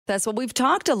Well, we've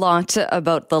talked a lot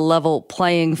about the level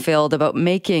playing field, about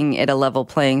making it a level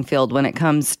playing field when it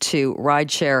comes to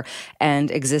rideshare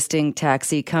and existing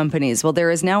taxi companies. Well,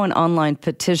 there is now an online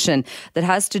petition that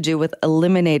has to do with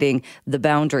eliminating the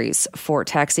boundaries for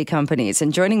taxi companies.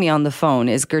 And joining me on the phone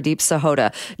is Gurdip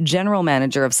Sahota, General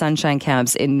Manager of Sunshine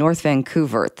Cabs in North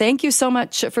Vancouver. Thank you so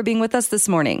much for being with us this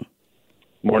morning.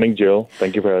 Morning, Jill.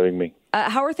 Thank you for having me.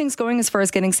 How are things going as far as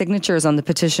getting signatures on the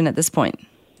petition at this point?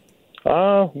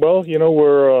 Well,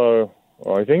 we're,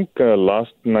 I think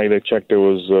last night I checked it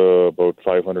was about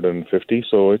 550,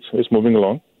 so it's moving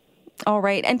along. All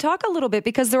right. And talk a little bit,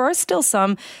 because there are still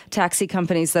some taxi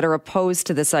companies that are opposed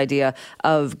to this idea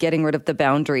of getting rid of the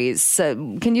boundaries.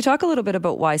 Can you talk a little bit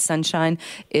about why Sunshine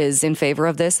is in favor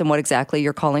of this and what exactly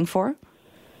you're calling for?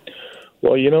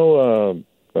 Well,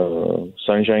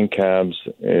 Sunshine Cabs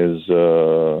has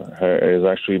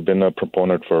actually been a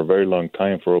proponent for a very long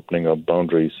time for opening up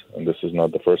boundaries, and this is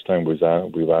not the first time we've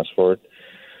asked for it.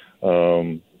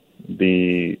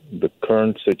 The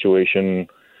current situation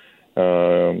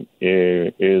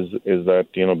is that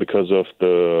because of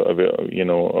the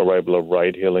arrival of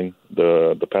ride hailing,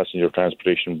 the Passenger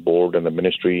Transportation Board and the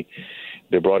Ministry,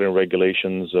 they brought in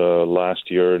regulations last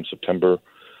year in September,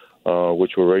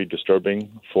 which were very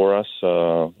disturbing for us.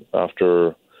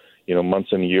 After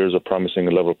months and years of promising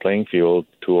a level playing field,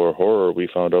 to our horror, we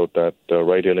found out that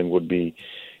ride-hailing would be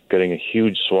getting a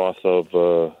huge swath of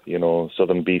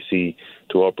southern BC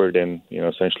to operate in.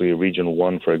 Essentially, Region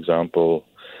 1, for example,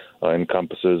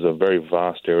 encompasses a very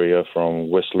vast area from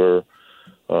Whistler,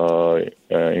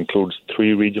 includes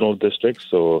 3 regional districts,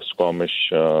 so Squamish,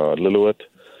 Lillooet,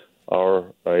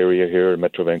 our area here in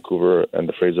Metro Vancouver, and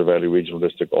the Fraser Valley Regional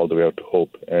District all the way out to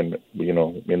Hope. And,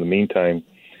 in the meantime,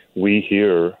 we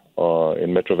here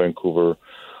in Metro Vancouver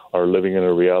are living in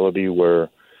a reality where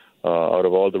out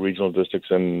of all the regional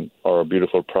districts in our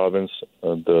beautiful province,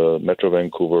 the Metro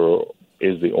Vancouver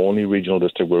is the only regional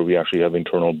district where we actually have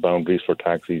internal boundaries for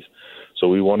taxis. So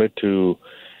we wanted to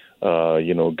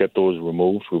get those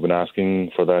removed. We've been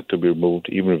asking for that to be removed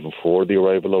even before the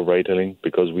arrival of ride-hailing,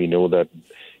 because we know that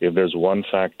if there's one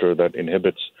factor that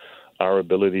inhibits our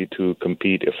ability to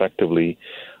compete effectively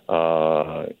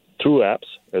through apps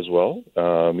as well,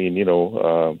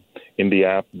 in the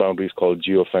app, boundaries called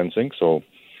geofencing. So,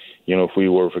 if we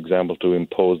were, for example, to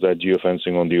impose that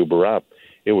geofencing on the Uber app,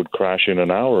 it would crash in an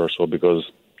hour or so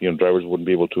because, drivers wouldn't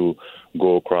be able to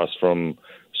go across from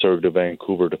Surrey to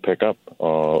Vancouver to pick up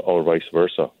or vice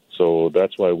versa. So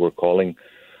that's why we're calling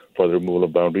for the removal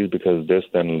of boundaries, because this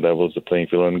then levels the playing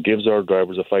field and gives our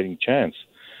drivers a fighting chance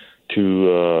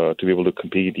to be able to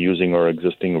compete using our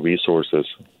existing resources.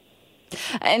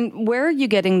 And where are you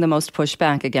getting the most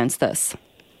pushback against this?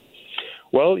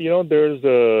 Well, there's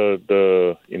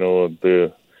the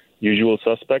usual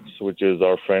suspects, which is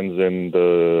our friends in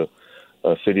the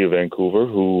city of Vancouver,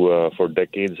 who for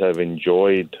decades have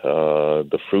enjoyed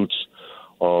the fruits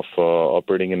of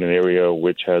operating in an area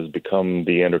which has become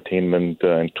the entertainment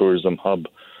and tourism hub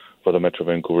for the Metro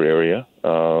Vancouver area.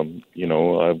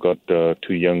 I've got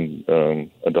 2 young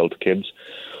adult kids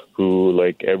who,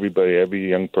 like every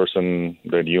young person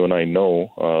that you and I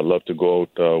know, love to go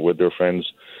out with their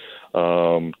friends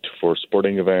for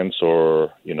sporting events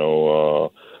or,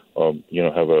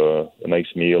 have a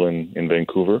nice meal in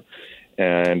Vancouver.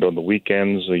 And on the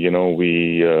weekends,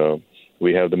 we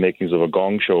have the makings of a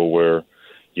gong show where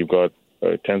you've got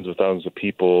tens of thousands of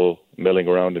people milling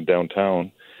around in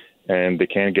downtown, and they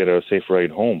can't get a safe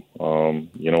ride home.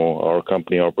 Our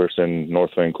company operates in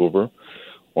North Vancouver.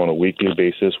 On a weekly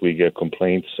basis, we get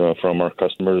complaints from our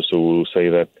customers who say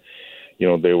that,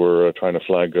 they were trying to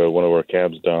flag one of our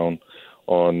cabs down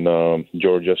on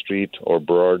Georgia Street or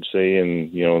Burrard, say,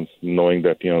 and, knowing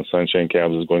that, Sunshine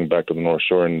Cabs is going back to the North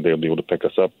Shore and they'll be able to pick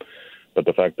us up. But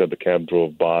the fact that the cab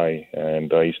drove by,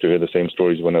 and I used to hear the same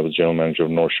stories when I was general manager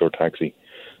of North Shore Taxi.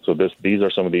 So these are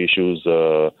some of the issues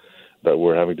that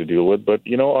we're having to deal with. But,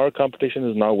 our competition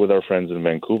is now with our friends in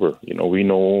Vancouver. We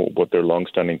know what their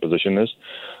long-standing position is.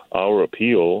 Our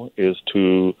appeal is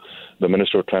to the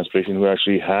Minister of Transportation, who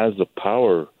actually has the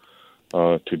power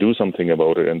to do something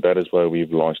about it, and that is why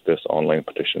we've launched this online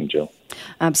petition, Jill.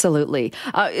 Absolutely.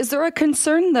 Is there a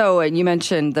concern, though, and you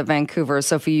mentioned the Vancouver,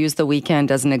 so if you use the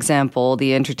weekend as an example,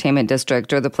 the entertainment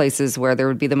district, or the places where there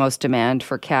would be the most demand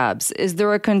for cabs, is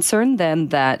there a concern then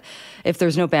that if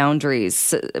there's no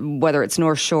boundaries, whether it's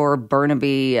North Shore,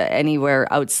 Burnaby, anywhere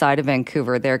outside of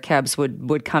Vancouver, their cabs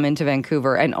would come into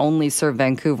Vancouver and only serve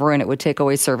Vancouver, and it would take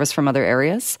away service from other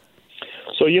areas?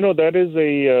 So, that is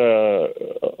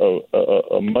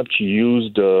a much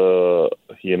used,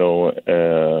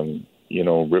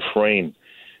 refrain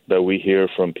that we hear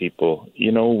from people.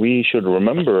 We should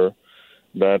remember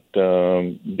that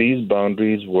these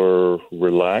boundaries were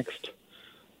relaxed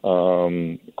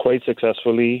quite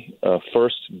successfully,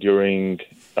 first during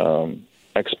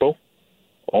Expo,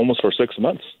 almost for 6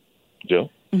 months, Jill.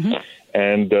 Mm-hmm.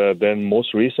 And then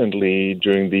most recently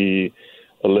during the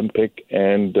Olympic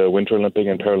and Winter Olympic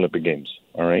and Paralympic Games,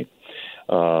 all right?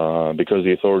 Because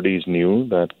the authorities knew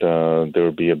that there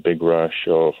would be a big rush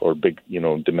or big,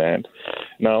 demand.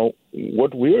 Now,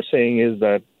 what we're saying is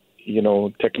that,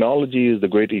 technology is the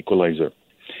great equalizer.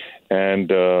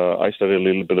 And I studied a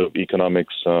little bit of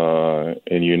economics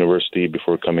in university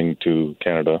before coming to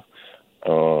Canada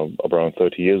around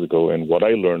 30 years ago. And what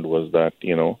I learned was that,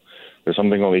 there's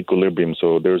something called equilibrium.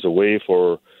 So there's a way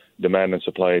for demand and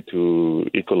supply to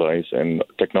equalize, and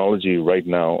technology right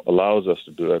now allows us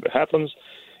to do that. It happens,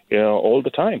 all the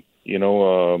time.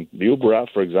 The Uber app,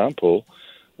 for example,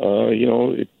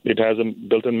 it has a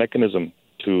built-in mechanism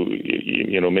to,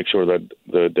 make sure that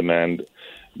the demand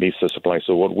meets the supply.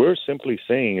 So what we're simply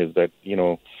saying is that,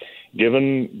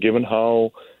 given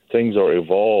how things are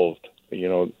evolved,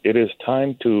 it is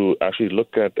time to actually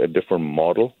look at a different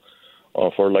model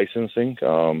for licensing.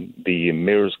 The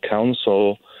Mayor's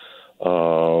Council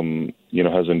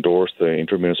has endorsed the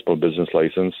intermunicipal business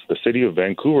license. The City of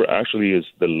Vancouver actually is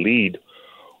the lead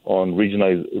on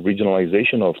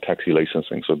regionalization of taxi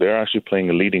licensing. So they're actually playing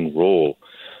a leading role.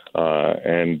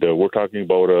 And we're talking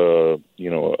about a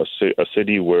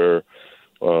city where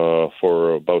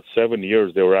for about 7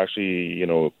 years they were actually,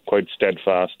 quite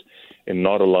steadfast in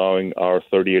not allowing our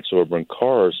 38 suburban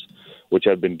cars, which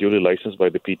had been duly licensed by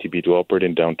the PTB to operate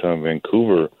in downtown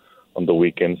Vancouver on the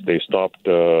weekends. They stopped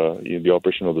the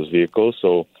operation of those vehicles.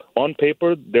 So on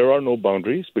paper, there are no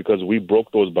boundaries because we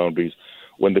broke those boundaries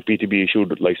when the PTB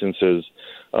issued licenses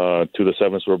to the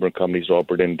 7 suburban companies to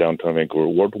operate in downtown Vancouver.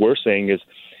 What we're saying is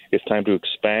it's time to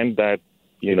expand that,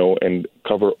 and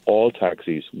cover all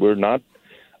taxis. We're not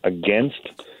against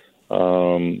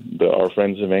our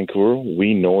friends in Vancouver.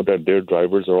 We know that their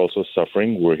drivers are also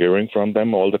suffering. We're hearing from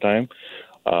them all the time.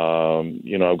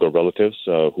 I've got relatives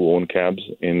who own cabs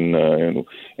in the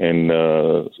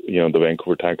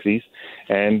Vancouver taxis,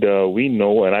 and we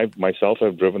know. And I myself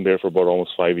have driven there for about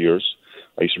almost 5 years.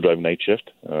 I used to drive night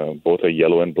shift, both a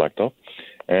yellow and blacktop,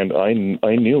 and I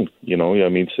knew.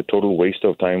 It's a total waste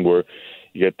of time where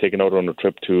you get taken out on a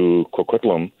trip to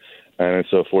Coquitlam, and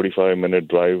it's a 45-minute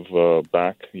drive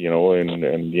back.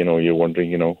 And you're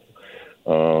wondering,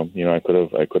 I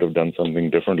could have done something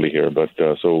differently here. But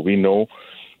so we know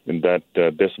that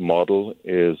this model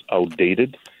is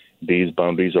outdated. These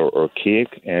boundaries are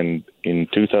archaic, and in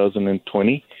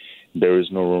 2020, there is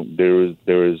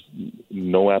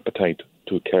no appetite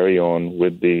to carry on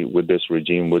with this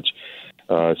regime, which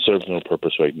serves no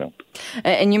purpose right now.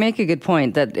 And you make a good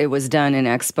point that it was done in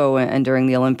Expo and during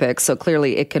the Olympics, so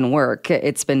clearly it can work.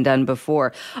 It's been done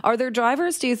before. Are there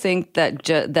drivers, do you think, that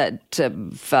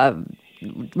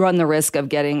run the risk of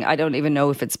getting, I don't even know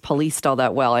if it's policed all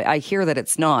that well. I hear that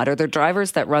it's not. Are there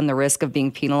drivers that run the risk of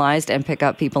being penalized and pick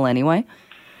up people anyway?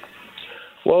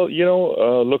 Well,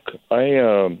 look,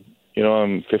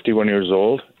 I'm 51 years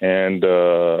old, and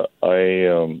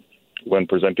when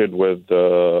presented with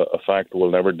a fact,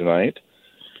 will never deny it.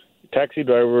 Taxi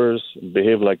drivers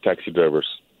behave like taxi drivers.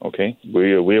 Okay,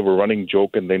 we have a running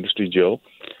joke in the industry, Jill,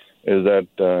 is that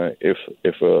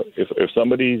if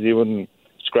somebody's even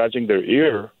scratching their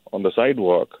ear on the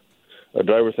sidewalk, a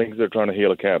driver thinks they're trying to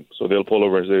hail a cab, so they'll pull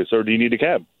over and say, "Sir, do you need a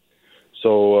cab?"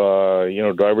 So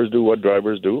drivers do what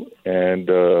drivers do, and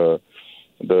the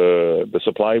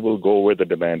supply will go where the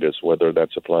demand is, whether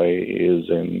that supply is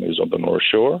on the North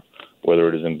Shore, whether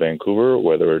it is in Vancouver,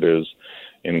 whether it is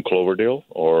in Cloverdale,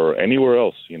 or anywhere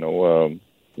else.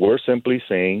 We're simply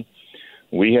saying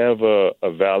we have a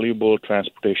valuable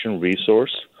transportation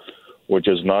resource which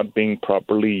is not being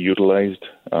properly utilized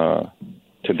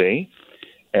today,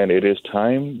 and it is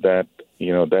time that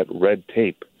that red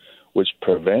tape, which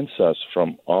prevents us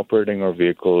from operating our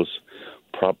vehicles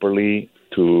properly,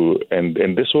 and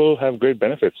this will have great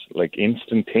benefits. Like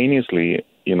instantaneously,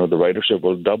 the ridership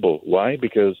will double. Why?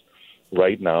 Because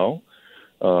right now,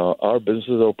 our business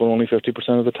is open only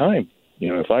 50% of the time.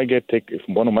 If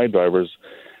one of my drivers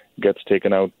gets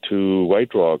taken out to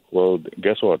White Rock, well,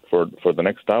 guess what? For the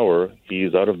next hour,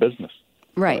 he's out of business.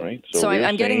 Right. So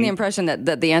I'm getting the impression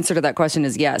that the answer to that question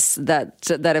is yes, that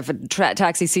if a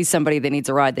taxi sees somebody that needs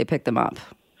a ride, they pick them up.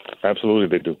 Absolutely,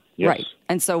 they do. Yes. Right.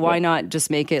 And so why not just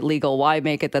make it legal? Why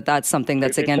make it that's something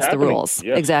that's against the rules?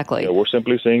 Yes. Exactly. Yeah, we're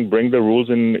simply saying bring the rules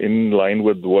in line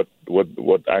with what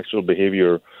actual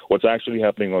behavior, what's actually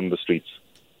happening on the streets.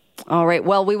 All right.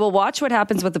 Well, we will watch what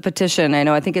happens with the petition.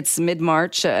 I think it's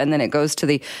mid-March, and then it goes to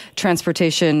the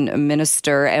transportation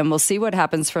minister, and we'll see what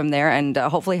happens from there, and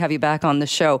hopefully have you back on the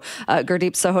show.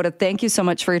 Gurdip Sahota, thank you so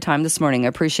much for your time this morning. I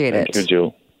appreciate it. Thank you,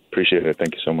 Jill. Appreciate it.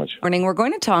 Thank you so much. Morning. We're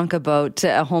going to talk about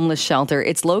a homeless shelter.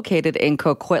 It's located in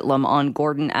Coquitlam on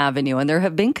Gordon Avenue, and there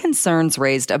have been concerns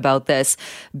raised about this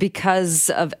because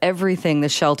of everything the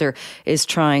shelter is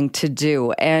trying to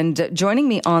do. And joining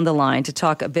me on the line to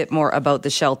talk a bit more about the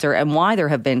shelter and why there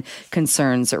have been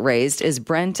concerns raised is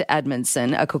Brent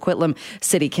Asmundson, a Coquitlam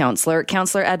City Councillor.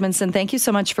 Councillor Asmundson, thank you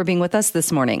so much for being with us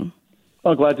this morning.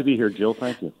 Oh, glad to be here, Jill.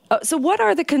 Thank you. So what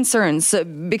are the concerns?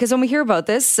 Because when we hear about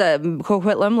this,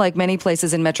 Coquitlam, like many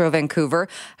places in Metro Vancouver,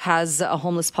 has a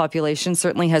homeless population,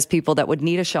 certainly has people that would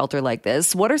need a shelter like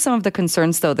this. What are some of the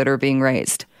concerns, though, that are being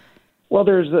raised? Well,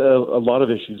 there's a lot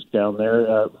of issues down there,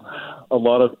 a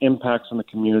lot of impacts on the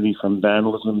community from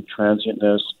vandalism,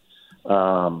 transientness,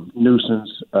 nuisance,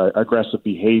 aggressive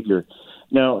behavior.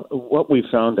 Now, what we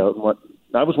found out,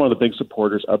 I was one of the big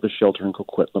supporters of the shelter in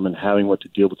Coquitlam and having what to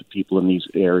deal with the people in these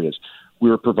areas. We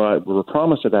were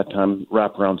promised at that time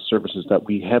wraparound services that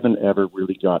we haven't ever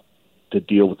really got to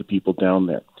deal with the people down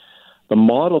there. The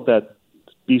model that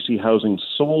BC Housing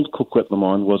sold Coquitlam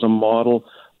on was a model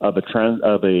of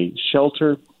a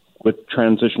shelter with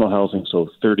transitional housing, so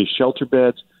 30 shelter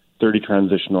beds, 30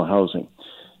 transitional housing.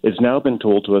 It's now been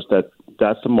told to us that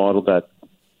that's the model that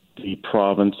the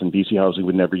province and BC Housing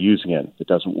would never use again. It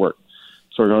doesn't work.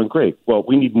 So we're going, great. Well,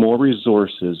 we need more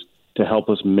resources to help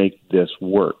us make this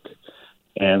work.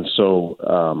 And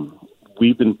so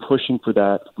we've been pushing for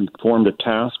that. We formed a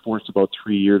task force about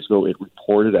 3 years ago. It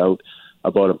reported out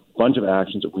about a bunch of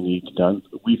actions that we need to done.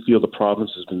 We feel the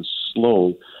province has been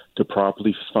slow to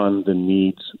properly fund the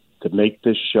needs to make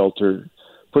this shelter.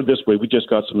 Put it this way, we just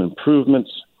got some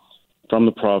improvements from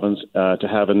the province to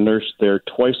have a nurse there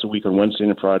twice a week on Wednesday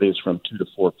and Fridays from 2 to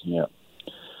 4 p.m.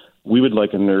 We would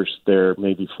like a nurse there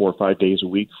maybe 4 or 5 days a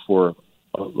week for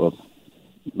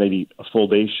maybe a full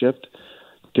day shift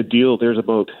to deal. There's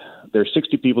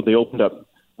 60 people. They opened up.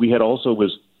 We had also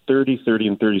was 30, 30,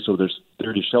 and 30. So there's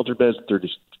 30 shelter beds,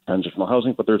 30 transitional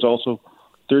housing, but there's also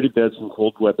 30 beds in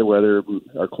cold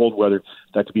weather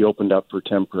that could be opened up for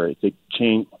temporary. They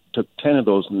took 10 of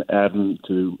those and added them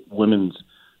to women's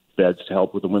beds to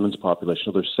help with the women's population.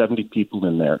 So there's 70 people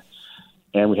in there.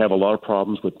 And we have a lot of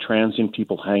problems with transient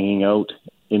people hanging out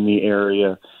in the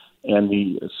area.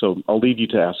 So I'll leave you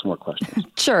to ask more questions.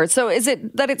 Sure. So is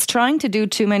it that it's trying to do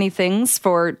too many things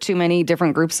for too many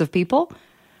different groups of people?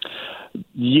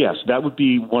 Yes, that would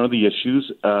be one of the issues.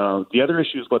 The other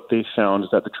issue is what they found is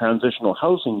that the transitional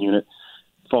housing unit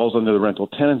falls under the Rental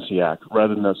Tenancy Act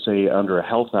rather than, say, under a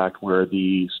Health Act where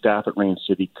the staff at Range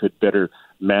City could better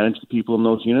manage the people in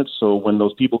those units. So when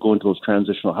those people go into those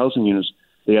transitional housing units,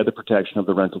 they have the protection of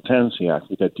the Rental Tenancy Act.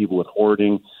 We've had people with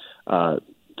hoarding.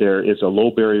 There is a low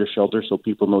barrier shelter, so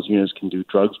people in those units can do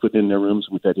drugs within their rooms.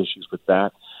 We've had issues with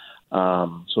that.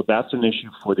 So that's an issue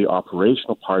for the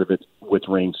operational part of it with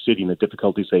Range City and the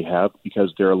difficulties they have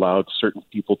because they're allowed certain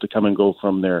people to come and go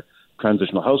from their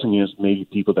transitional housing units, maybe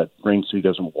people that Range City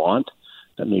doesn't want,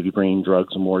 that maybe bring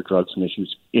drugs and more drugs and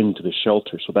issues into the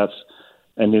shelter. So that's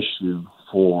an issue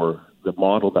for the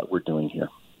model that we're doing here.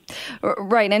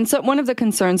 Right. And so one of the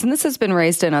concerns, and this has been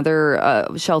raised in other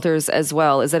shelters as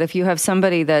well, is that if you have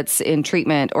somebody that's in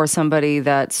treatment or somebody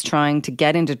that's trying to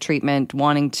get into treatment,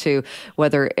 wanting to,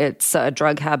 whether it's a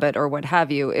drug habit or what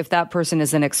have you, if that person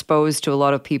isn't exposed to a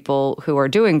lot of people who are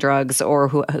doing drugs or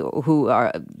who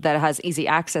are that has easy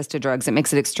access to drugs, it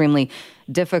makes it extremely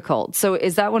difficult. So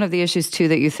is that one of the issues, too,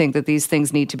 that you think that these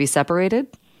things need to be separated?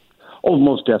 Oh,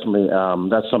 most definitely.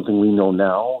 That's something we know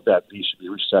now, that these should be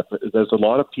separate. There's a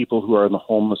lot of people who are in the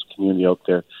homeless community out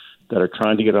there that are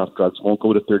trying to get off drugs, won't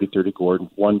go to 3030 Gordon.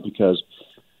 One, because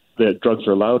the drugs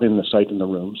are allowed in the site in the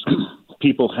rooms.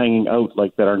 People hanging out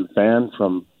like that are banned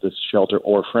from this shelter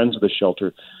or friends of the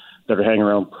shelter that are hanging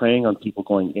around preying on people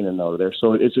going in and out of there.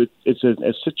 So it's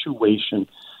a situation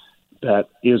that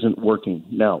isn't working.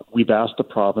 Now, we've asked the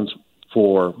province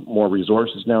for more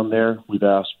resources down there. We've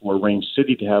asked for Range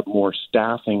City to have more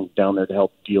staffing down there to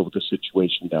help deal with the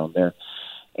situation down there.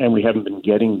 And we haven't been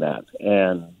getting that.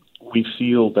 And we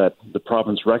feel that the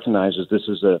province recognizes this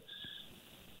is a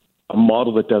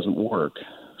model that doesn't work.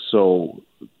 So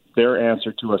their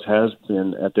answer to us has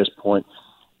been, at this point,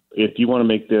 if you want to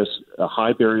make this a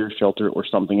high barrier shelter or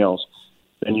something else,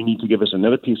 then you need to give us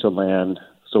another piece of land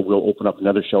so we'll open up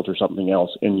another shelter or something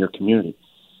else in your community.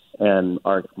 And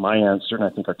my answer, and I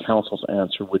think our council's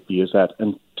answer would be, is that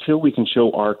until we can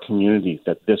show our community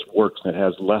that this works and it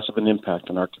has less of an impact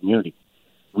on our community,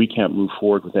 we can't move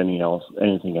forward with anything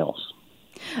else.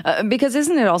 Because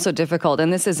isn't it also difficult,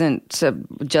 and this isn't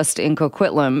just in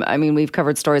Coquitlam, I mean, we've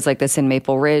covered stories like this in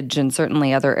Maple Ridge and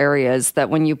certainly other areas, that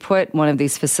when you put one of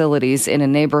these facilities in a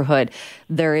neighborhood,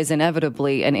 there is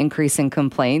inevitably an increase in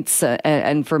complaints.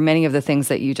 And for many of the things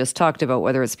that you just talked about,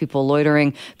 whether it's people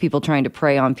loitering, people trying to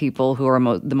prey on people who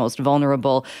are the most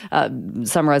vulnerable,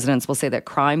 some residents will say that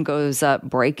crime goes up,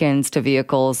 break-ins to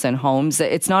vehicles and homes.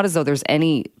 It's not as though there's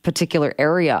any particular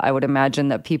area, I would imagine,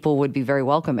 that people would be very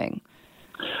welcoming.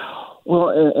 Well,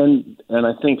 and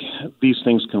I think these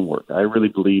things can work. I really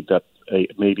believe that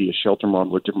maybe a shelter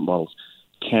model or different models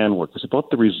can work. It's about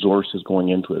the resources going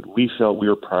into it. We felt we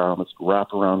were promised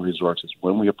wraparound resources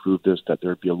when we approved this, that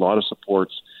there would be a lot of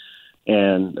supports,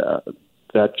 and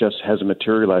that just hasn't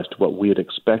materialized to what we had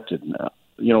expected now.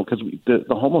 You know, because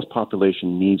the homeless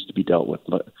population needs to be dealt with,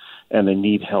 and they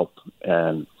need help.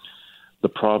 And the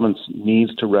province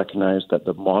needs to recognize that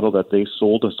the model that they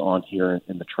sold us on here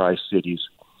in the Tri-Cities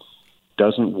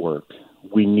doesn't work.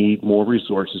 We need more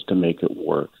resources to make it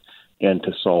work and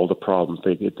to solve the problem.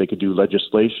 They could do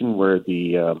legislation where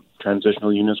the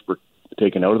transitional units were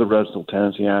taken out of the Residential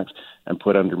Tenancy Act and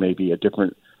put under maybe a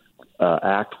different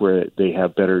act where they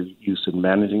have better use in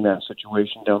managing that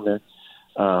situation down there.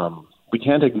 We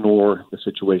can't ignore the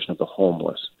situation of the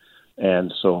homeless.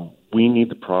 And so we need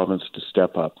the province to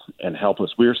step up and help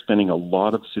us. We're spending a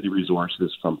lot of city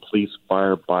resources from police,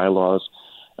 fire, bylaws,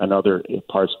 and other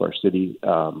parts of our city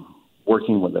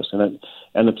working with us. And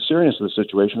the seriousness of the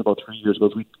situation, about 3 years ago,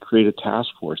 we created a task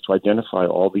force to identify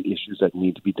all the issues that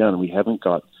need to be done. We haven't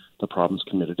got the province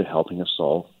committed to helping us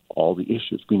solve all the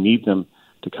issues. We need them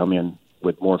to come in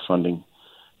with more funding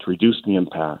to reduce the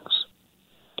impacts,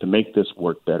 to make this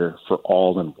work better for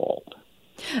all involved.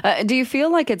 Do you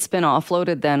feel like it's been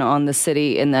offloaded then on the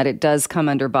city, in that it does come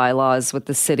under bylaws with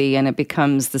the city and it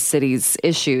becomes the city's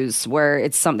issues, where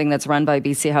it's something that's run by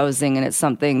BC Housing and it's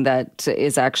something that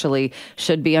is actually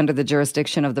should be under the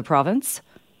jurisdiction of the province?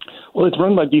 Well, it's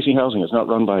run by BC Housing. It's not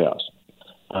run by us.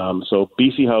 So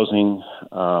BC Housing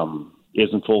is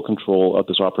in full control of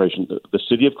this operation. The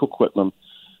city of Coquitlam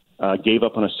gave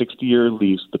up on a 60-year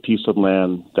lease the piece of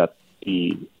land that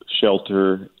the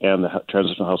shelter and the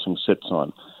transitional housing sits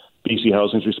on. BC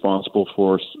Housing is responsible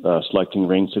for selecting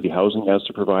Rain City Housing as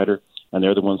the provider, and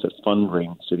they're the ones that fund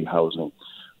Rain City Housing.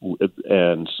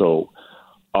 And so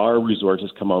our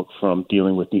resources come out from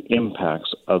dealing with the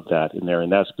impacts of that in there,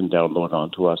 and that's been downloaded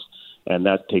onto us, and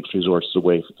that takes resources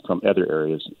away from other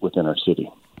areas within our city.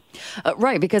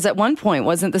 Right, because at one point,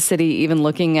 wasn't the city even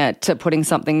looking at putting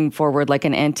something forward like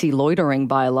an anti-loitering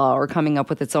bylaw, or coming up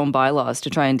with its own bylaws to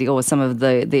try and deal with some of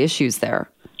the issues there?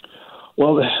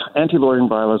 Well, the anti-loitering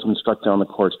bylaws have been struck down the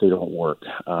courts. They don't work.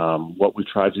 What we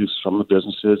try to do from the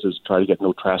businesses is try to get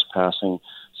no trespassing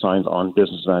signs on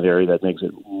business in that area. That makes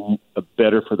it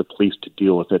better for the police to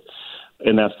deal with it.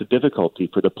 And that's the difficulty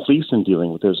for the police in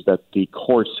dealing with it, is that the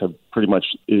courts have pretty much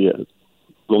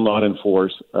will not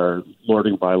enforce, or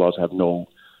loitering bylaws have no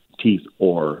teeth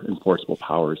or enforceable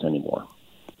powers anymore.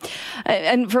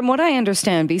 And from what I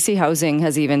understand, BC Housing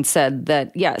has even said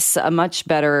that, yes, a much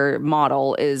better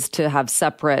model is to have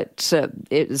separate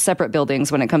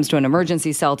buildings when it comes to an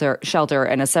emergency shelter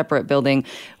and a separate building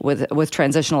with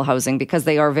transitional housing, because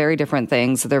they are very different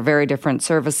things. They're very different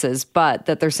services, but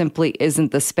that there simply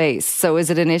isn't the space. So is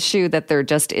it an issue that there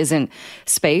just isn't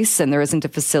space and there isn't a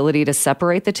facility to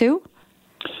separate the two?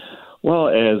 Well,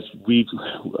 as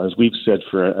we've said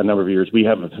for a number of years, we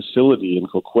have a facility in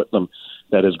Coquitlam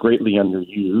that is greatly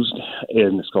underused,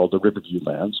 and it's called the Riverview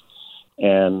Lands.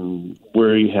 And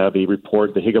we have a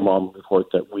report, the Higginbotham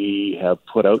report, that we have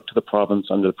put out to the province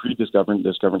under the previous government,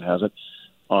 this government has it,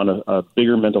 on a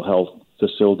bigger mental health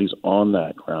facilities on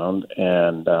that ground.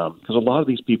 And because a lot of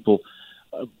these people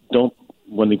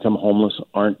when they become homeless,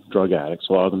 aren't drug addicts.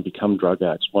 A lot of them become drug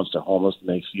addicts once they're homeless, and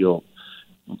they feel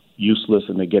useless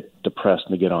and they get depressed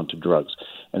and they get onto drugs.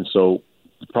 And so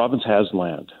the province has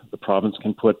land. The province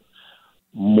can put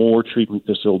more treatment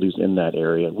facilities in that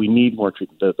area. We need more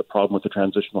treatment. The problem with the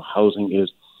transitional housing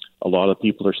is a lot of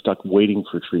people are stuck waiting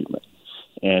for treatment.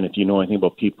 And if you know anything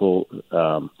about people,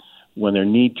 when they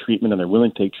need treatment and they're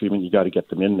willing to take treatment, you got to get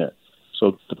them in there.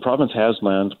 So the province has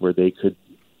land where they could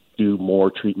do more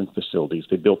treatment facilities.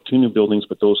 They built 2 new buildings,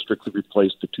 but those strictly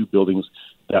replaced the 2 buildings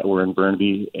that were in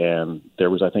Burnaby, and there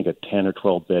was, I think, a 10 or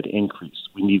 12 bed increase.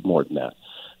 We need more than that.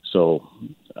 So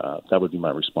that would be my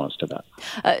response to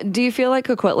that. Do you feel like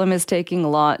Coquitlam is taking a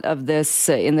lot of this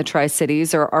in the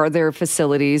Tri-Cities, or are there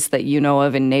facilities that you know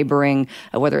of in neighboring,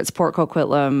 whether it's Port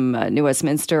Coquitlam, New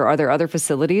Westminster, are there other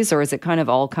facilities, or is it kind of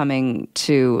all coming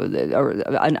to,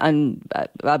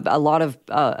 a lot of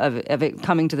it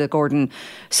coming to the Gordon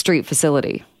Street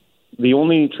facility? the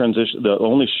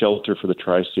only shelter for the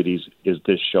Tri-Cities is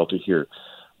this shelter here.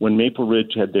 When Maple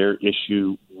Ridge had their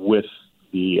issue with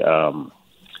the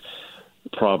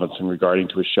province in regarding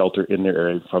to a shelter in their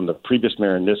area from the previous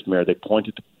mayor and this mayor, they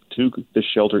pointed to the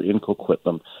shelter in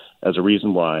Coquitlam as a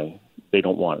reason why they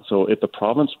don't want it. So if the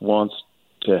province wants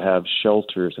to have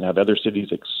shelters and have other cities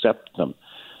accept them,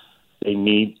 they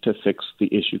need to fix the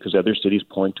issue because other cities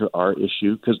point to our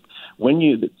issue. Because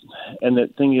and the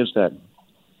thing is that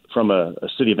from a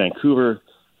city of Vancouver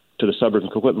to the suburbs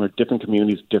of Coquitlam are different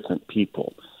communities, different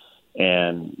people.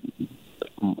 And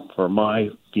for my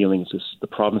feelings, the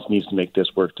province needs to make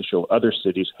this work to show other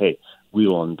cities, hey, we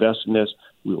will invest in this,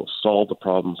 we will solve the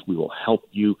problems, we will help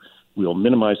you, we will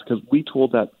minimize, because we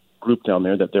told that group down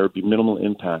there that there would be minimal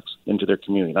impacts into their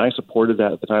community. And I supported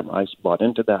that at the time. I bought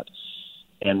into that.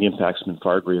 And the impacts have been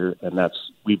far greater, and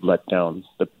we've let down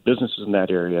the businesses in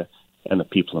that area and the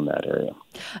people in that area.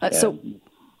 So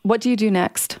what do you do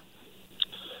next?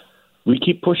 We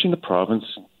keep pushing the province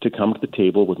to come to the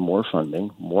table with more funding,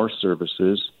 more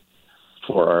services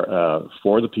for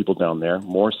the people down there,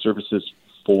 more services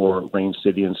for Range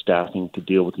City and staffing to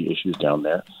deal with the issues down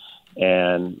there,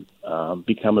 and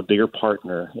become a bigger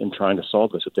partner in trying to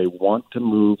solve this. If they want to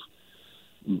move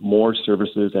more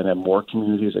services and have more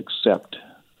communities accept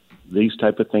these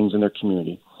type of things in their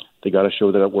community, they got to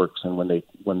show that it works. And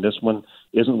when this one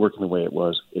isn't working the way it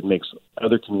was, it makes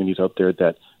other communities out there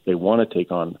that they want to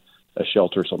take on a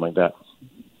shelter or something like that,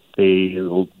 they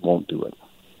won't do it.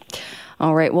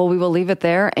 All right. Well, we will leave it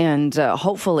there and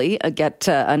hopefully get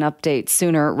an update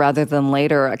sooner rather than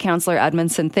later. Councillor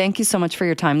Asmundson, thank you so much for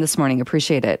your time this morning.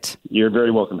 Appreciate it. You're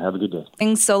very welcome. Have a good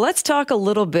day. So let's talk a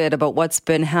little bit about what's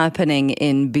been happening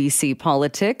in BC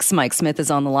politics. Mike Smyth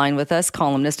is on the line with us,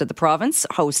 columnist at the province,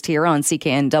 host here on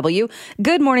CKNW.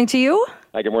 Good morning to you.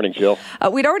 Hi, good morning, Jill.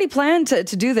 We'd already planned to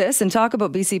do this and talk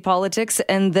about BC politics,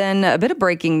 and then a bit of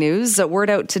breaking news. A word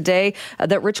out today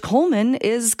that Rich Coleman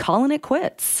is calling it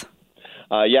quits.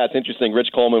 Yeah, it's interesting.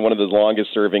 Rich Coleman, one of the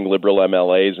longest-serving Liberal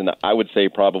MLAs, and I would say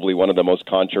probably one of the most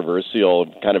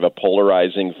controversial, kind of a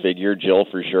polarizing figure, Jill,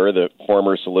 for sure, the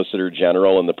former Solicitor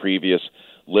General in the previous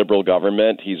Liberal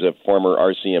government. He's a former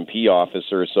RCMP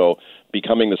officer, so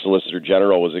becoming the Solicitor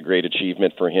General was a great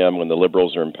achievement for him when the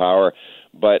Liberals are in power.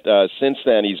 But since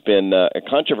then, he's been a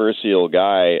controversial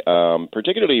guy,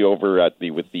 particularly over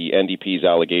with the NDP's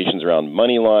allegations around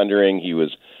money laundering. He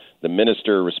was the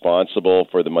minister responsible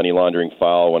for the money laundering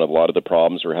file when a lot of the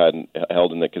problems were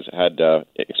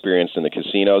experienced in the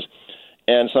casinos.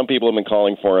 And some people have been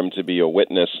calling for him to be a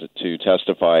witness to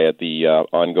testify at the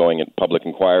ongoing public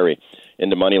inquiry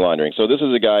into money laundering. So this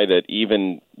is a guy that,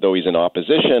 even though he's in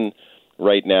opposition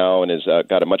right now and has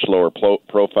got a much lower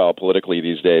profile politically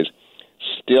these days,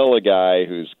 still a guy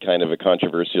who's kind of a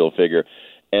controversial figure.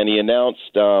 And he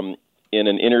announced in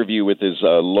an interview with his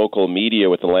local media,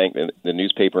 with the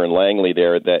newspaper in Langley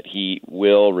there, that he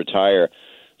will retire.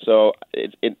 So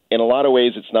in a lot of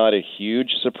ways, it's not a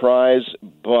huge surprise,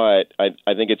 but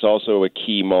I think it's also a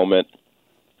key moment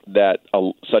that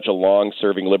such a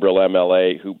long-serving Liberal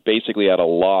MLA who basically had a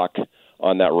lock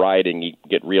on that riding, he'd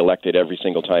get reelected every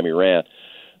single time he ran,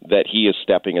 that he is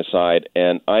stepping aside.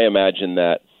 And I imagine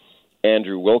that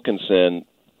Andrew Wilkinson,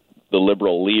 the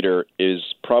Liberal leader, is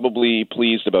probably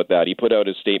pleased about that. He put out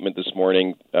a statement this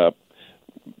morning,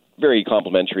 very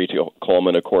complimentary to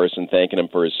Coleman, of course, and thanking him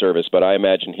for his service. But I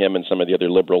imagine him and some of the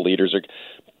other Liberal leaders are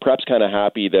perhaps kind of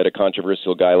happy that a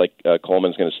controversial guy like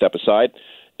Coleman's going to step aside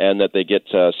and that they get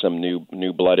some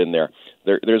new blood in there.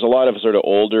 There's a lot of sort of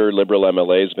older Liberal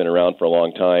MLAs been around for a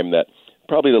long time that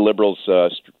probably the Liberals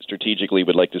strategically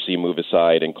would like to see move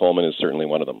aside, and Coleman is certainly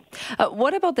one of them.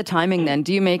 What about the timing then?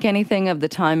 Do you make anything of the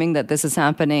timing that this is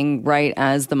happening right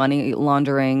as the money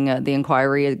laundering, the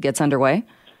inquiry gets underway?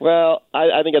 Well,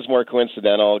 I think it's more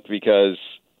coincidental because,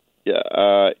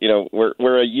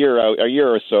 we're a year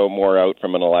or so more out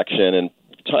from an election, and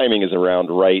timing is around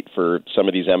right for some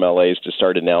of these MLAs to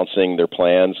start announcing their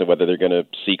plans and whether they're going to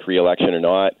seek re-election or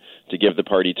not, to give the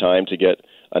party time to get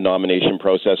a nomination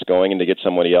process going and to get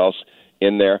somebody else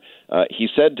in there. He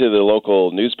said to the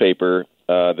local newspaper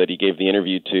that he gave the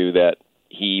interview to that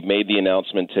he made the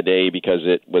announcement today because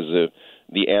it was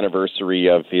the anniversary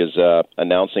of his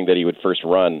announcing that he would first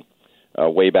run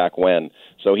way back when.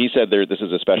 So he said this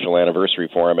is a special anniversary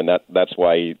for him, and that's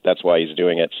why he's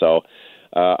doing it. So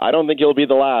I don't think he'll be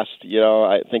the last.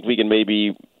 I think we can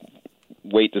maybe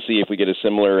wait to see if we get a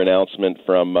similar announcement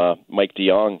from Mike de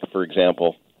Jong, for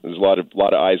example. There's a lot of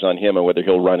eyes on him and whether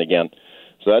he'll run again.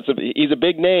 So he's a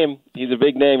big name. He's a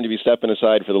big name to be stepping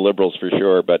aside for the Liberals for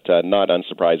sure, but not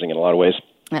unsurprising in a lot of ways.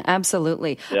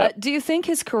 Absolutely. Yeah. Do you think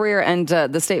his career, and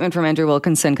the statement from Andrew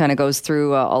Wilkinson kind of goes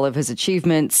through all of his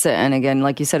achievements, and again,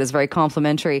 like you said, is very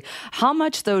complimentary. How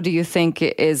much, though, do you think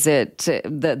is it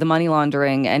the money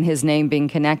laundering and his name being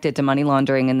connected to money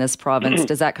laundering in this province?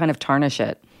 Does that kind of tarnish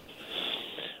it?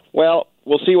 Well,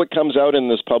 we'll see what comes out in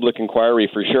this public inquiry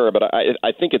for sure, but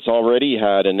I think it's already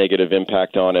had a negative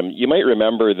impact on him. You might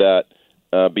remember that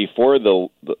before the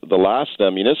last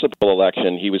municipal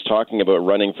election, he was talking about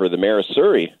running for the mayor of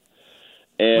Surrey.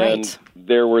 And right.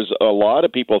 There was a lot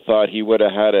of people thought he would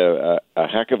have had a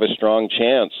heck of a strong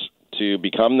chance to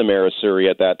become the mayor of Surrey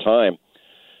at that time.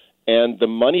 And the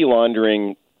money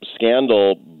laundering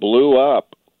scandal blew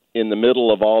up in the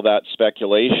middle of all that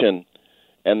speculation.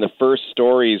 And the first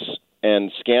stories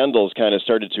and scandals kind of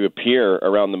started to appear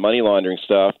around the money laundering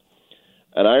stuff.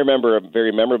 And I remember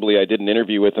very memorably, I did an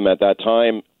interview with him at that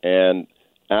time and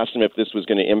asked him if this was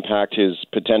going to impact his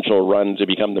potential run to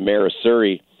become the mayor of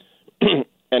Surrey.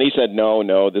 And he said, no,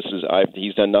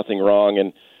 he's done nothing wrong,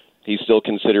 and he's still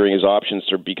considering his options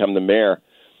to become the mayor.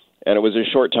 And it was a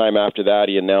short time after that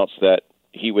he announced that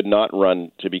he would not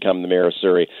run to become the mayor of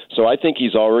Surrey. So I think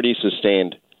he's already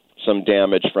sustained some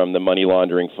damage from the money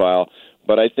laundering file.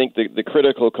 But I think the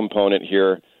critical component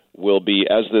here will be,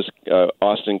 as this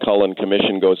Austin Cullen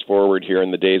Commission goes forward here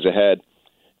in the days ahead,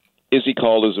 is he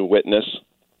called as a witness?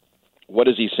 What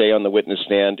does he say on the witness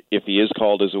stand if he is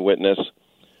called as a witness?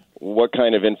 What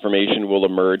kind of information will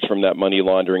emerge from that money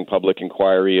laundering public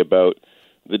inquiry about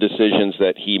the decisions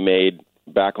that he made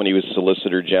back when he was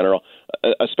Solicitor General,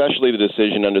 especially the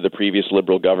decision under the previous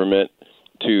Liberal government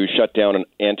to shut down an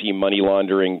anti-money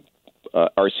laundering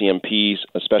RCMP,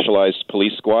 a specialized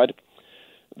police squad,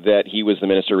 that he was the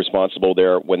minister responsible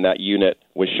there when that unit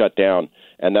was shut down.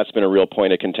 And that's been a real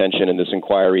point of contention in this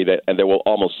inquiry and that will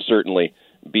almost certainly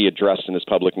be addressed in this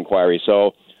public inquiry.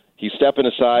 So he's stepping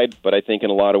aside, but I think in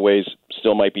a lot of ways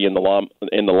still might be in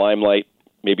the limelight,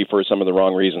 maybe for some of the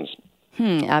wrong reasons.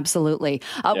 Absolutely.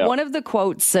 Yeah. One of the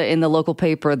quotes in the local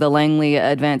paper, the Langley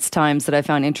Advance-Times, that I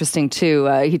found interesting too,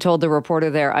 he told the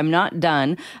reporter there, "I'm not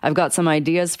done. I've got some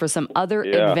ideas for some other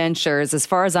adventures. As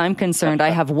far as I'm concerned, I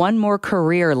have one more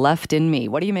career left in me."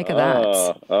 What do you make of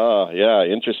that? Yeah,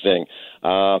 interesting.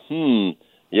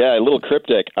 Yeah, a little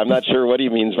cryptic. I'm not sure what he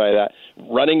means by that.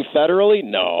 Running federally?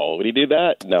 No. Would he do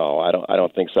that? No, I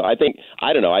don't think so. I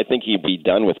don't know. I think he'd be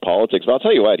done with politics. But I'll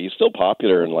tell you what, he's still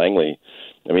popular in Langley.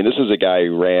 I mean, this is a guy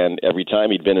who ran every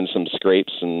time. He'd been in some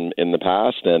scrapes in the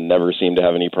past and never seemed to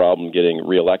have any problem getting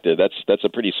reelected. That's a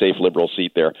pretty safe Liberal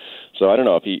seat there. So I don't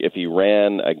know if he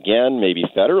ran again, maybe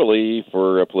federally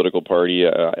for a political party.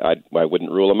 I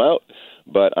wouldn't rule him out.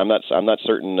 But I'm not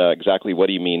certain exactly what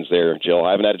he means there, Jill.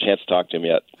 I haven't had a chance to talk to him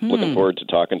yet. Looking forward to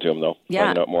talking to him, though. Yeah,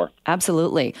 finding out more.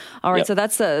 Absolutely. All right, so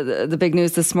that's the big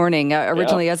news this morning.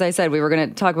 Originally, as I said, we were going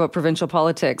to talk about provincial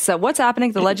politics. What's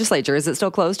happening at the legislature? Is it still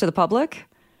closed to the public?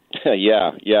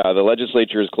 Yeah. The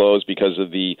legislature is closed because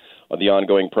of the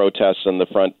ongoing protests on the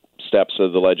front steps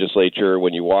of the legislature.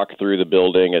 When you walk through the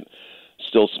building, it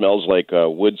still smells like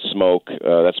wood smoke.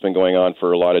 That's been going on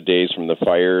for a lot of days from the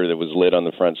fire that was lit on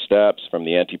the front steps from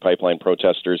the anti-pipeline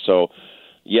protesters. So,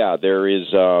 yeah, there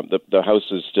is the House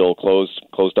is still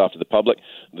closed off to the public.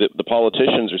 The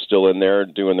politicians are still in there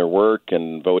doing their work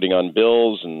and voting on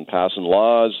bills and passing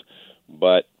laws,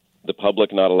 but the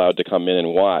public not allowed to come in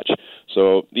and watch.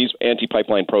 So these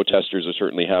anti-pipeline protesters are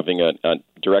certainly having a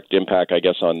direct impact, I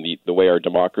guess, on the way our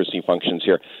democracy functions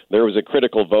here. There was a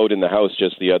critical vote in the House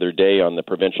just the other day on the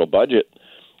provincial budget,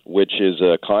 which is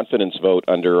a confidence vote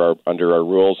under our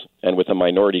rules. And with a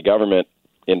minority government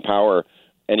in power,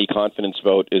 any confidence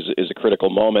vote is a critical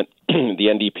moment. The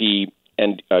NDP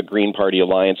and Green Party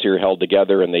alliance here held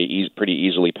together, and they pretty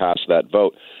easily passed that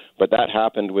vote. But that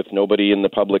happened with nobody in the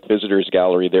public visitors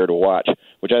gallery there to watch,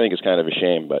 which I think is kind of a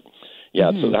shame. But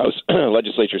yeah, so the House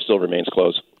legislature still remains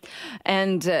closed.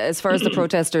 And as far as the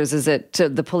protesters, is it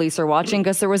the police are watching?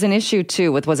 Because there was an issue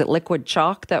too with, was it liquid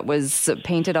chalk that was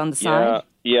painted on the side?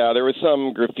 Yeah, there was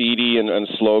some graffiti and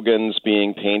slogans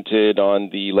being painted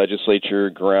on the legislature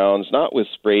grounds, not with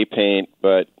spray paint,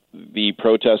 but the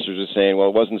protesters are saying, well,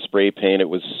 it wasn't spray paint, it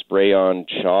was spray on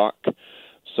chalk,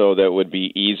 so that would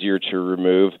be easier to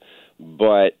remove.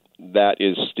 But that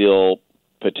is still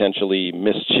potentially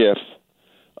mischief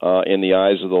in the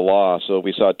eyes of the law. So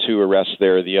we saw 2 arrests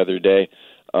there the other day.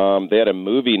 They had a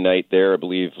movie night there, I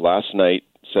believe, last night,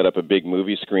 set up a big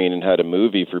movie screen and had a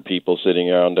movie for people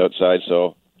sitting around outside.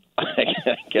 So I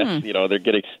guess, they're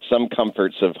getting some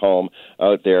comforts of home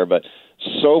out there. But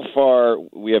so far,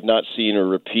 we have not seen a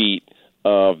repeat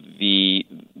of the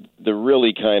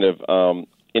really kind of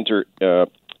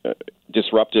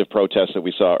disruptive protests that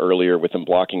we saw earlier with them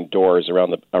blocking doors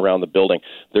around the building,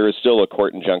 there is still a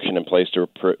court injunction in place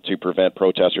to prevent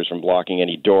protesters from blocking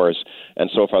any doors. And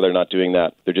so far, they're not doing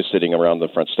that. They're just sitting around the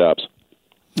front steps.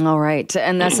 All right.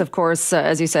 And that's, of course,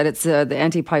 as you said, it's the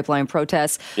anti-pipeline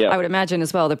protests. Yeah. I would imagine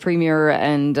as well the Premier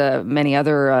and many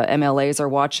other MLAs are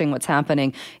watching what's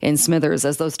happening in Smithers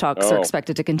as those talks are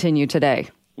expected to continue today.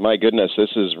 My goodness, this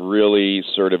is really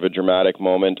sort of a dramatic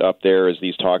moment up there as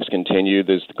these talks continue.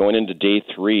 There's going into day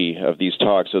 3 of these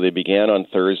talks. So they began on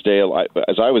Thursday. It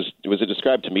was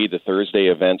described to me, the Thursday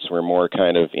events were more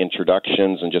kind of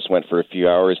introductions and just went for a few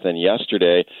hours. Then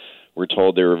yesterday, we're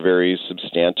told there were very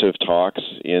substantive talks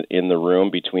in the room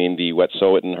between the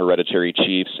Wet'suwet'en hereditary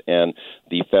chiefs and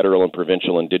the federal and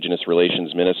provincial Indigenous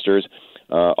relations ministers.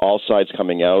 All sides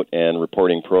coming out and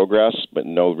reporting progress, but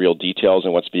no real details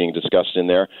on what's being discussed in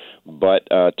there. But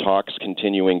talks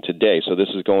continuing today. So this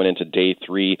is going into day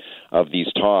 3 of these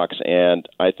talks, and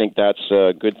I think that's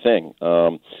a good thing.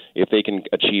 If they can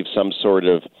achieve some sort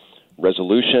of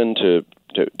resolution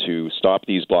to stop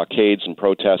these blockades and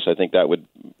protests, I think that would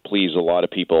please a lot of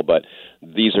people. But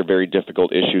these are very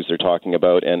difficult issues they're talking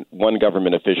about. And one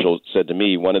government official said to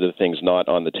me, one of the things not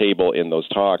on the table in those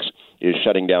talks is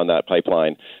shutting down that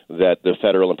pipeline, that the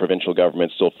federal and provincial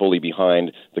government's still fully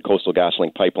behind the Coastal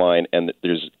GasLink pipeline, and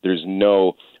there's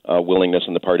no willingness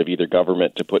on the part of either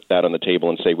government to put that on the table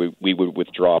and say we would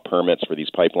withdraw permits for these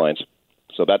pipelines.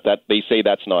 So that they say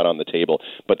that's not on the table.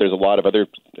 But there's a lot of other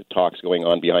talks going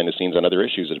on behind the scenes on other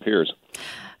issues, it appears.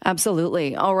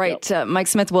 Absolutely. All right, yep. Mike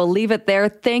Smyth, we'll leave it there.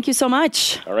 Thank you so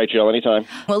much. All right, Jill, anytime.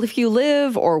 Well, if you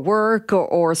live or work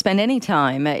or spend any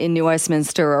time in New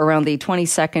Westminster around the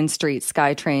 22nd Street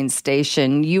SkyTrain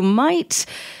station, you might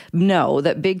know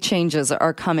that big changes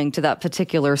are coming to that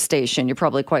particular station. You're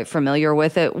probably quite familiar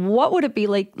with it. What would it be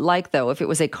like though, if it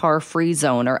was a car-free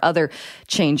zone or other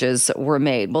changes were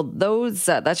made? Well,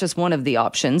 that's just one of the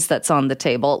options that's on the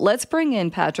table. Let's bring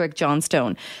in Patrick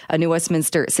Johnstone, a New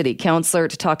Westminster City Councillor,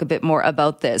 to talk a bit more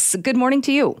about this. Good morning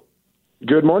to you.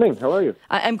 Good morning. How are you?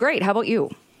 I'm great. How about you?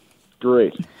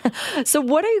 Great. So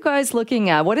what are you guys looking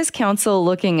at? What is Council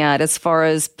looking at as far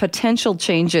as potential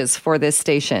changes for this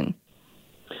station?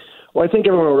 Well, I think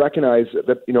everyone will recognize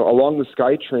that, along the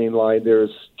SkyTrain line, there's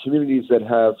communities that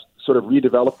have sort of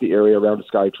redeveloped the area around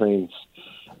SkyTrains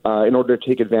in order to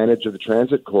take advantage of the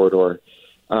transit corridor.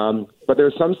 But there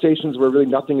are some stations where really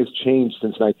nothing has changed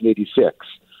since 1986.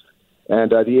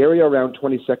 And the area around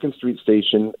 22nd Street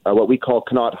Station, what we call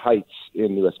Connaught Heights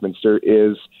in New Westminster,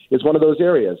 is one of those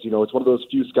areas. It's one of those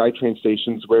few SkyTrain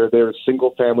stations where there are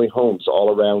single-family homes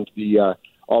all around the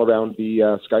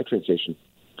SkyTrain station.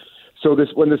 So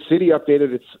when the city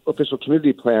updated its official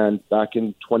community plan back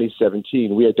in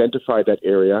 2017, we identified that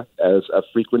area as a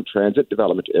frequent transit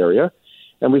development area.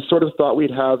 And we sort of thought we'd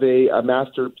have a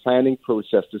master planning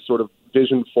process to sort of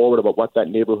vision forward about what that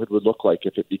neighborhood would look like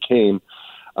if it became,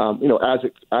 as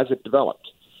it developed.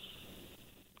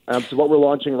 So what we're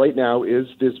launching right now is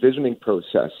this visioning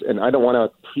process. And I don't want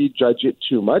to prejudge it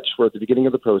too much. We're at the beginning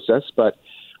of the process, but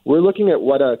we're looking at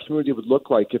what a community would look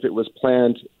like if it was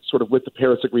planned sort of with the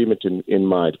Paris Agreement in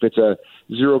mind, if it's a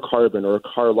zero carbon or a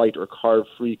car light or car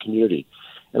free community.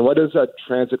 And what does a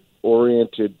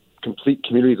transit-oriented, complete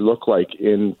community look like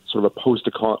in sort of a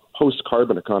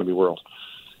post-carbon economy world?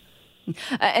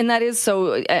 And that is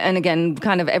so, and again,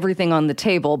 kind of everything on the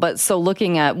table, but so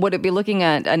would it be looking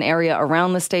at an area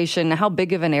around the station? How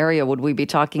big of an area would we be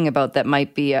talking about that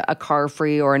might be a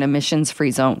car-free or an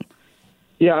emissions-free zone?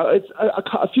 Yeah, it's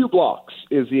a few blocks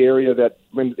is the area that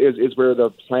is where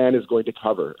the plan is going to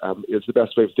cover, is the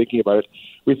best way of thinking about it.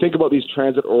 We think about these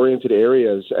transit-oriented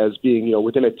areas as being,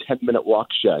 within a 10-minute walk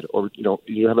shed, or,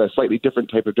 you have a slightly different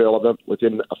type of development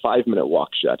within a 5-minute walk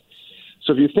shed.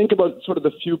 So if you think about sort of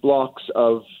the few blocks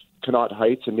of Connaught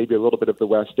Heights and maybe a little bit of the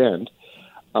West End,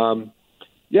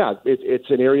 it's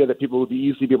an area that people would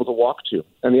easily be able to walk to.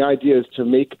 And the idea is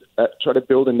to try to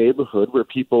build a neighborhood where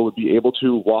people would be able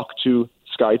to walk to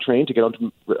SkyTrain to get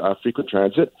onto frequent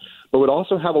transit, but would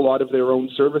also have a lot of their own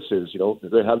services.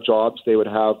 They'd have jobs, they would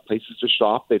have places to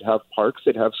shop, they'd have parks,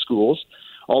 they'd have schools,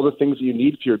 all the things that you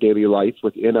need for your daily life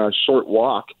within a short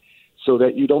walk so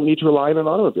that you don't need to rely on an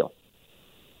automobile.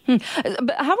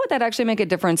 But how would that actually make a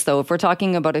difference, though, if we're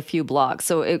talking about a few blocks?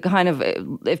 So it kind of,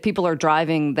 if people are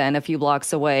driving then a few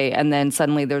blocks away and then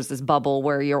suddenly there's this bubble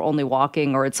where you're only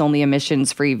walking or it's only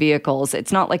emissions-free vehicles,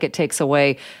 it's not like it takes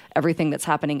away everything that's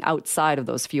happening outside of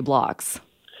those few blocks.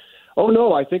 Oh,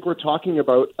 no, I think we're talking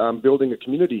about building a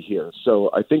community here. So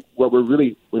I think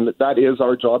that is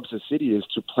our job as a city, is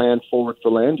to plan forward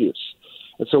for land use.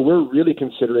 And so we're really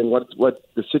considering what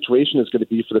the situation is going to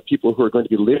be for the people who are going to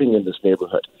be living in this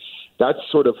neighborhood. That's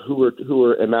sort of who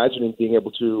we're imagining being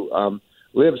able to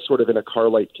live sort of in a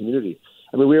car-light community.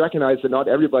 I mean, we recognize that not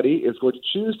everybody is going to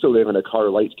choose to live in a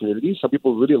car-light community. Some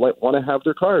people really want to have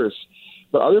their cars.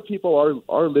 But other people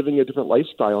are living a different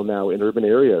lifestyle now in urban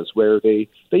areas where they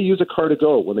use a car to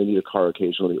go when they need a car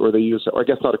occasionally, or I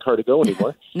guess not a car to go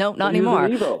anymore. No, not anymore.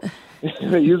 Use an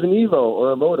Evo. They use an Evo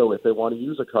or a Moto if they want to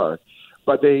use a car.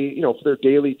 But they, for their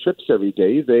daily trips every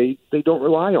day, they don't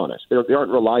rely on it. They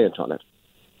aren't reliant on it.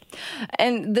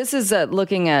 And this is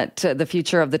looking at the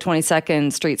future of the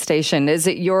 22nd Street Station. Is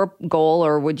it your goal,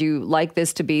 or would you like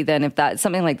this to be then, if that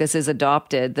something like this is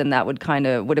adopted, then that would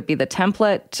it be the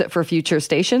template for future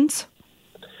stations?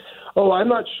 Oh, I'm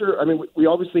not sure. I mean, we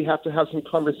obviously have to have some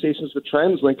conversations with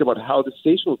TransLink about how the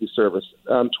station will be serviced.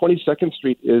 22nd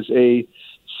Street is a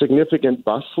significant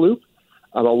bus loop.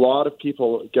 A lot of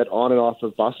people get on and off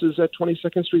of buses at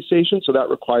 22nd Street Station, so that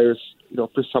requires,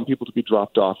 for some people to be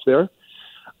dropped off there.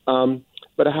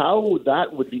 But how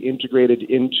that would be integrated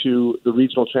into the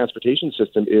regional transportation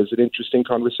system is an interesting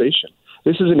conversation.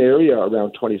 This is an area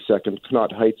around 22nd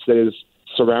Connaught Heights that is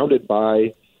surrounded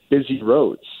by busy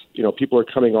roads. People are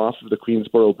coming off of the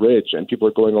Queensboro Bridge, and people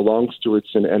are going along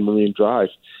Stewartson and Marine Drive.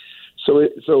 So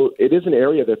it is an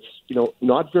area that's,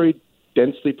 not very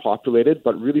densely populated,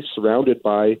 but really surrounded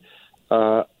by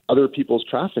other people's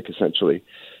traffic, essentially.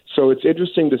 So it's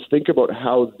interesting to think about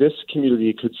how this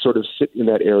community could sort of sit in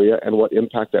that area and what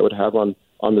impact that would have on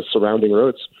the surrounding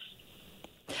roads.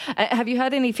 Have you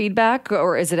had any feedback,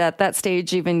 or is it at that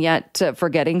stage even yet for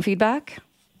getting feedback?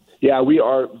 Yeah, we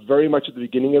are very much at the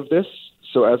beginning of this.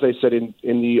 So as I said, in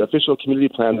the official community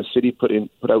plan the city put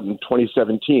out in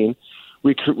 2017,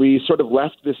 we sort of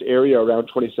left this area around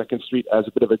 22nd Street as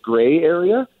a bit of a gray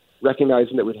area,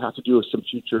 recognizing that we'd have to do some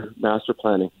future master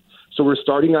planning. So we're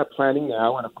starting that planning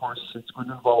now, and of course it's going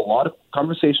to involve a lot of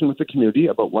conversation with the community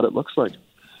about what it looks like.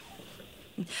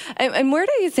 And where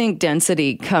do you think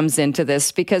density comes into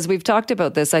this? Because we've talked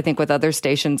about this, I think, with other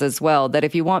stations as well, that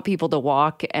if you want people to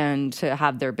walk and to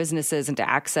have their businesses and to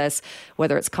access,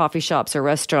 whether it's coffee shops or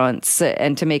restaurants,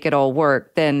 and to make it all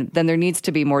work, then there needs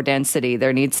to be more density.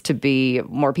 There needs to be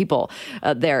more people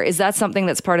there. Is that something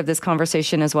that's part of this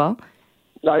conversation as well?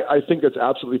 I think that's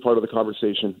absolutely part of the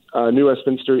conversation. New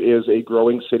Westminster is a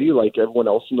growing city like everyone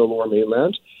else in the Lower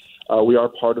Mainland. We are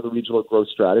part of the regional growth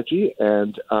strategy,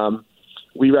 and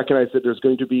we recognize that there's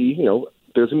going to be,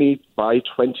 by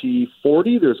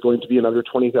 2040, there's going to be another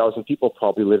 20,000 people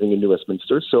probably living in New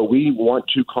Westminster. So we want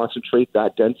to concentrate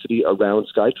that density around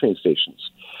SkyTrain stations.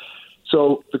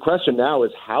 So the question now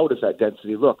is, how does that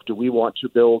density look? Do we want to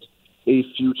build a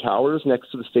few towers next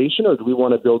to the station, or do we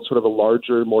want to build sort of a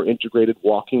larger, more integrated,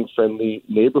 walking-friendly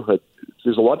neighborhood?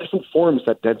 There's a lot of different forms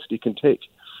that density can take.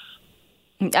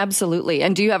 Absolutely.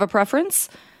 And do you have a preference?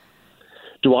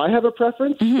 Do I have a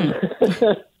preference?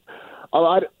 Mm-hmm.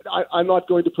 I'm not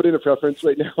going to put in a preference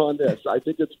right now on this. I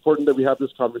think it's important that we have this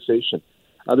conversation.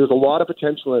 There's a lot of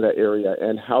potential in that area,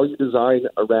 and how you design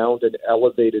around an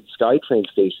elevated SkyTrain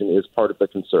station is part of the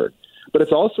concern. But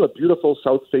it's also a beautiful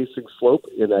south-facing slope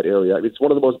in that area. It's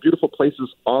one of the most beautiful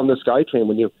places on the SkyTrain.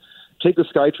 When you take the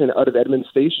SkyTrain out of Edmund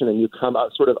Station and you come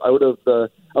out sort of out of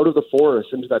the forest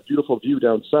into that beautiful view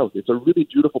down south, it's a really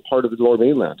beautiful part of the Lower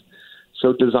Mainland.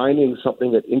 So designing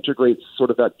something that integrates sort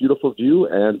of that beautiful view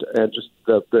and just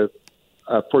the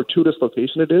fortuitous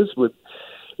location it's going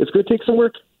to take some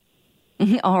work.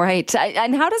 All right.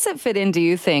 And how does it fit in, do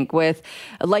you think, with,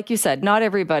 like you said, not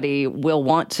everybody will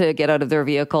want to get out of their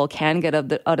vehicle, can get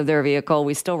out of their vehicle.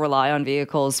 We still rely on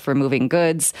vehicles for moving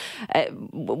goods.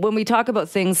 When we talk about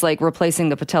things like replacing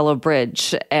the Patello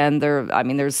Bridge, and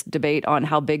there's debate on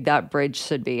how big that bridge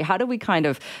should be. How do we kind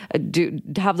of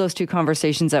have those two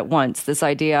conversations at once? This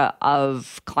idea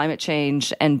of climate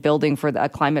change and building for a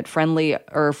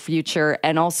climate-friendlier future,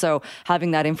 and also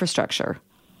having that infrastructure.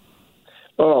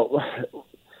 Oh,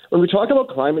 when we talk about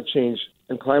climate change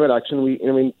and climate action,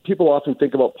 people often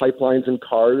think about pipelines and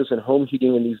cars and home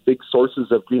heating and these big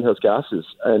sources of greenhouse gases,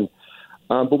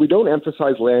 but we don't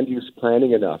emphasize land use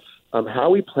planning enough. How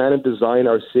we plan and design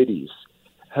our cities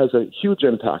has a huge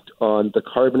impact on the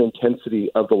carbon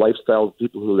intensity of the lifestyle of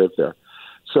people who live there.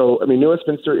 So, New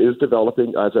Westminster is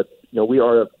developing we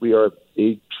are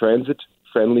a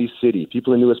transit-friendly city.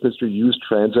 People in New Westminster use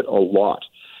transit a lot.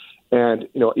 And,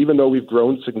 even though we've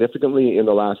grown significantly in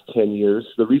the last 10 years,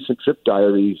 the recent trip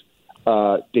diary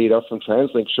data from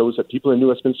TransLink shows that people in New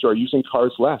Westminster are using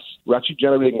cars less. We're actually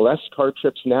generating less car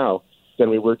trips now than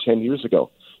we were 10 years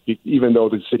ago, even though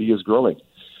the city is growing.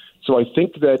 So I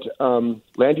think that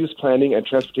land use planning and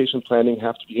transportation planning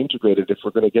have to be integrated if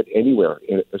we're going to get anywhere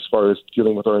as far as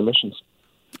dealing with our emissions.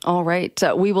 All right.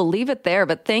 We will leave it there,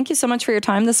 but thank you so much for your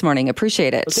time this morning.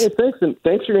 Appreciate it. Okay, thanks. And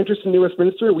thanks for your interest in New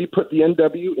Westminster. We put the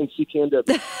NW in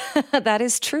CKNW. That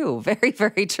is true. Very,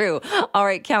 very true. All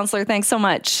right, Councillor, thanks so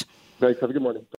much. Thanks. Have a good morning.